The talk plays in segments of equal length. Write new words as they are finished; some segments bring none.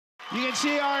You can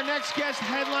see our next guest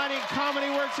headlining Comedy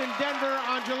Works in Denver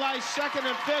on July 2nd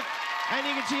and 5th. And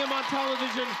you can see him on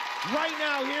television right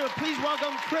now here. Please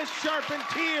welcome Chris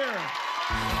Charpentier.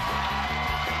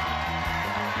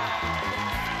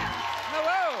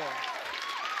 Hello.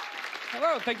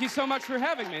 Hello, thank you so much for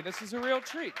having me. This is a real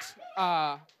treat.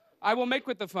 I will make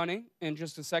with the funny in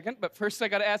just a second, but first I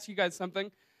gotta ask you guys something.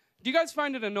 Do you guys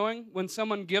find it annoying when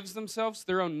someone gives themselves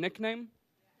their own nickname?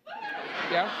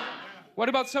 Yeah? What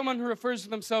about someone who refers to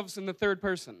themselves in the third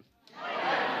person?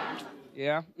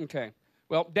 Yeah? Okay.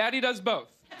 Well, Daddy does both.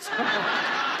 So we're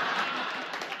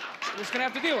just gonna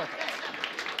have to deal with it.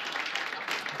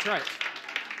 That's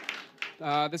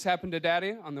right. This happened to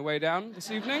Daddy on the way down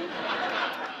this evening.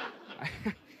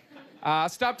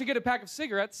 Stopped to get a pack of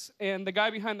cigarettes, and the guy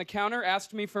behind the counter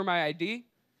asked me for my ID.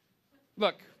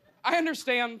 Look, I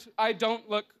understand I don't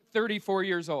look 34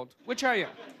 years old, which I am.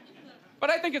 But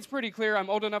I think it's pretty clear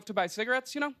I'm old enough to buy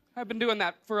cigarettes, you know? I've been doing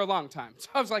that for a long time. So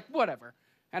I was like, whatever.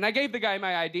 And I gave the guy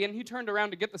my ID, and he turned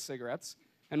around to get the cigarettes.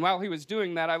 And while he was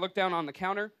doing that, I looked down on the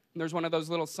counter, and there's one of those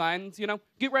little signs, you know,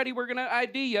 get ready, we're gonna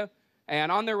ID you.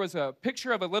 And on there was a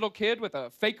picture of a little kid with a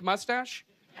fake mustache.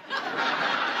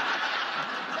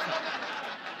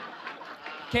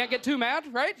 Can't get too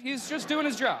mad, right? He's just doing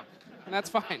his job, and that's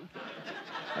fine.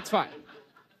 That's fine.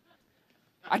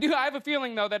 I have a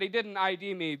feeling, though, that he didn't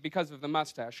ID me because of the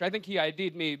mustache. I think he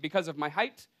ID'd me because of my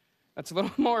height. That's a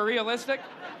little more realistic.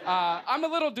 I'm a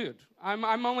little dude.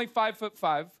 I'm only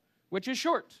 5'5", which is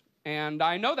short. And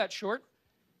I know that's short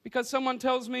because someone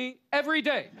tells me every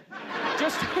day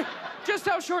just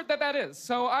how short that is.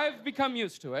 So I've become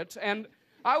used to it. And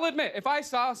I'll admit, if I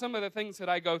saw some of the things that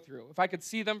I go through, if I could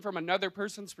see them from another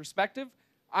person's perspective,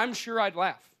 I'm sure I'd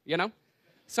laugh, you know?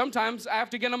 Sometimes I have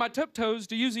to get on my tiptoes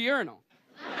to use a urinal.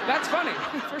 That's funny,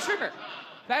 for sure.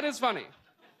 That is funny.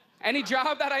 Any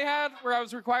job that I had where I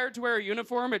was required to wear a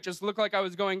uniform, it just looked like I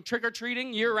was going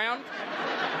trick-or-treating year-round.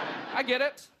 I get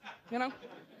it, you know?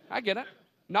 I get it.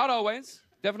 Not always,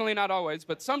 definitely not always,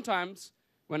 but sometimes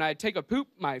when I take a poop,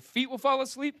 my feet will fall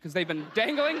asleep because they've been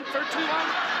dangling for too long.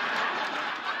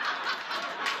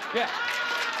 Yeah.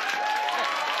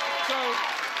 So,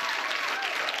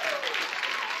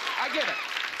 I get it.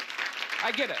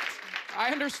 I get it. I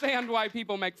understand why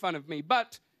people make fun of me,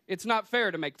 but it's not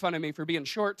fair to make fun of me for being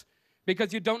short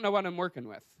because you don't know what I'm working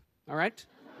with, all right?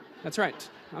 That's right.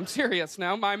 I'm serious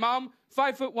now. My mom,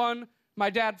 5'1", my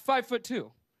dad, 5'2".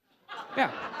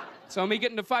 Yeah. So me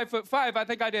getting to 5'5", I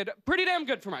think I did pretty damn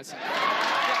good for myself. Yeah.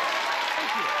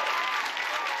 Thank you.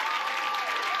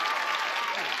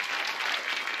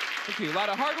 Thank you. A lot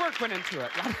of hard work went into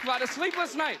it. A lot of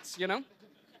sleepless nights, you know?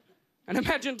 And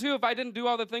imagine, too, if I didn't do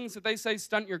all the things that they say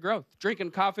stunt your growth.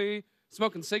 Drinking coffee,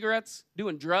 smoking cigarettes,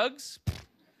 doing drugs.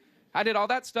 I did all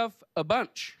that stuff a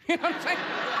bunch. You know what I'm saying?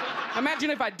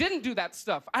 Imagine if I didn't do that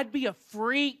stuff. I'd be a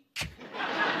freak.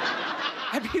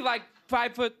 I'd be like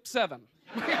 5'7".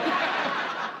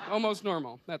 Almost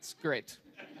normal. That's great.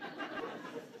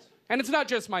 And it's not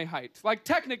just my height. Like,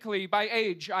 technically, by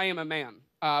age, I am a man.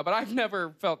 But I've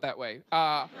never felt that way.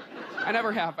 I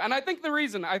never have. And I think the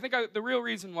real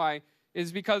reason why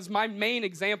is because my main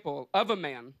example of a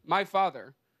man, my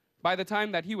father, by the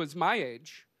time that he was my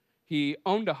age, he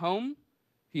owned a home,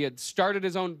 he had started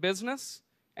his own business,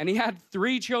 and he had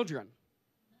 3 children.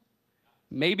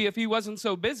 Maybe if he wasn't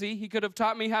so busy, he could have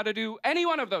taught me how to do any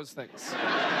one of those things. Would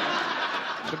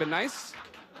have been nice.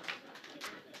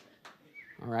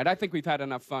 All right, I think we've had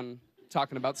enough fun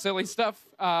talking about silly stuff.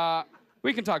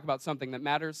 We can talk about something that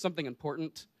matters, something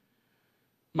important.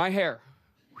 My hair.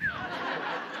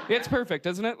 It's perfect,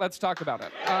 isn't it? Let's talk about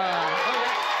it. Oh, yeah.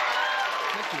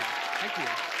 Thank you. Thank you.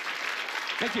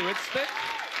 Thank you. It's thick.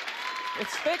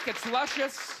 It's thick. It's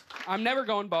luscious. I'm never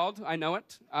going bald. I know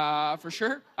it, for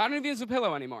sure. I don't even use a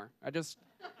pillow anymore. That's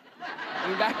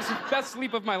the best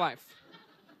sleep of my life.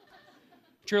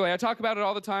 Truly, I talk about it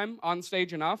all the time, on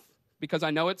stage and off, because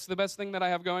I know it's the best thing that I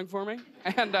have going for me.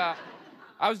 And I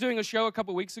was doing a show a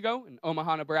couple weeks ago in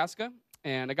Omaha, Nebraska,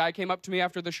 and a guy came up to me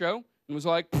after the show and was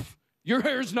like, "Your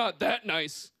hair's not that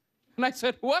nice." And I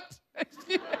said, "What?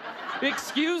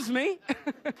 Excuse me?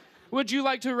 Would you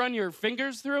like to run your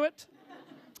fingers through it?"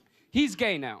 He's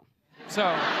gay now. So,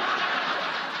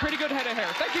 pretty good head of hair.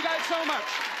 Thank you guys so much.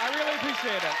 I really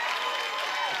appreciate it.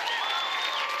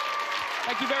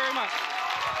 Thank you very much.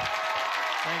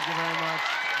 Thank you very much.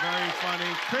 Very funny.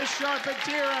 Chris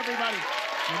Charpentier, everybody.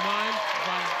 You mind?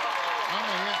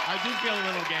 I do feel a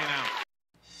little gay now.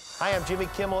 Hi, I'm Jimmy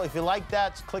Kimmel. If you like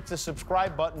that, click the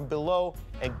subscribe button below,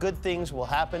 and good things will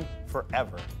happen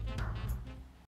forever.